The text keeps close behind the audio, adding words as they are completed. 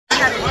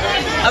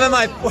I'm in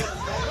my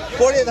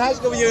 40th high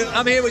school reunion.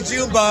 I'm here with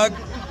Junebug.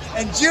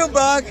 And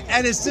Junebug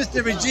and his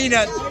sister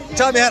Regina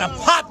taught me how to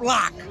pop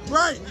lock.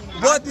 Right.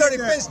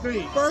 135th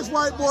Street. First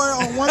white boy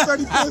on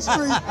 135th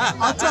Street.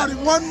 I taught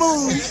him one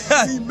move.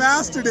 He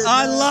mastered it.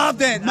 I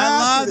loved it.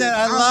 I loved it.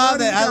 I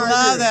loved it. I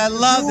loved it. I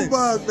loved it.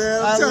 Junebug,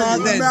 man. I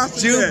loved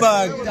it.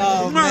 Junebug.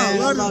 Oh,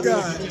 man. I love this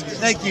guy.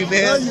 Thank you,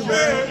 man. Love you,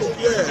 man.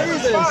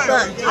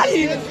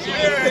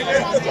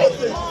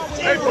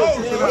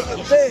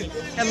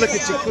 And look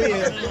at you, queen.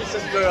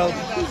 This girl.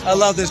 I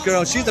love this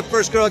girl. She's the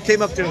first girl that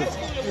came up to me.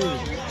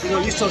 You know,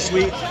 you're so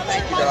sweet.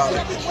 Thank you,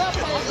 darling.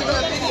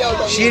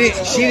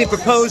 She didn't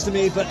propose to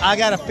me, but I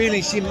got a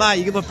feeling she might.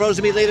 You gonna propose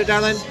to me later,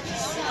 darling?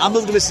 I'll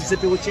move to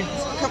Mississippi with you.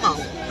 Come on.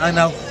 I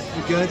know.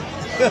 You good?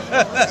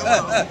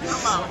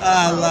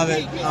 I love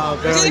it. Oh,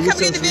 girl, Regina, you're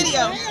come so in the sweet.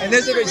 video. And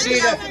this is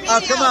Regina.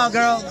 Oh, come on,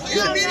 girl.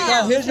 So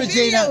here's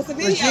Regina.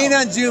 Regina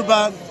and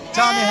Junebug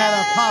taught me how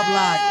to pop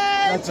lock.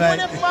 That's right.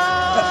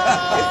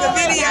 It's a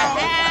video.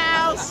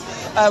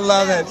 I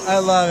love it. I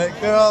love it.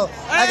 Girl,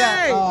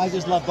 I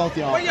just love both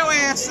y'all. Where your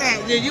ass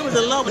at? Yeah, you was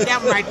in love with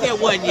that one right there,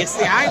 wasn't you?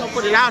 See, I ain't gonna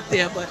put it out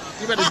there, but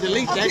you better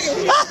delete that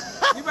shit.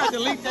 You better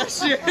delete that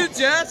shit,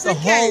 just The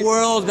whole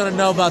world's gonna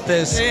know about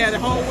this. Yeah, the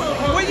whole world.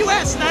 Where you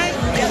at, Snake?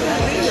 Right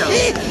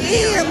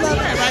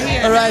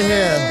here. Right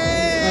here.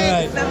 All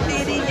right.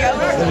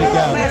 There we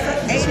go.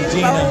 It's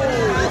Regina.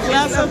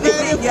 That's a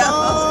video.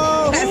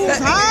 Whose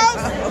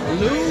house?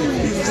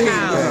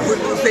 Leuzinger.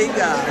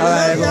 All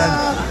right, everyone.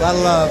 A lot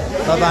of love.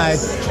 Bye-bye.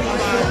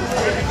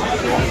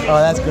 Oh,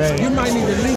 that's great. You might need to leave.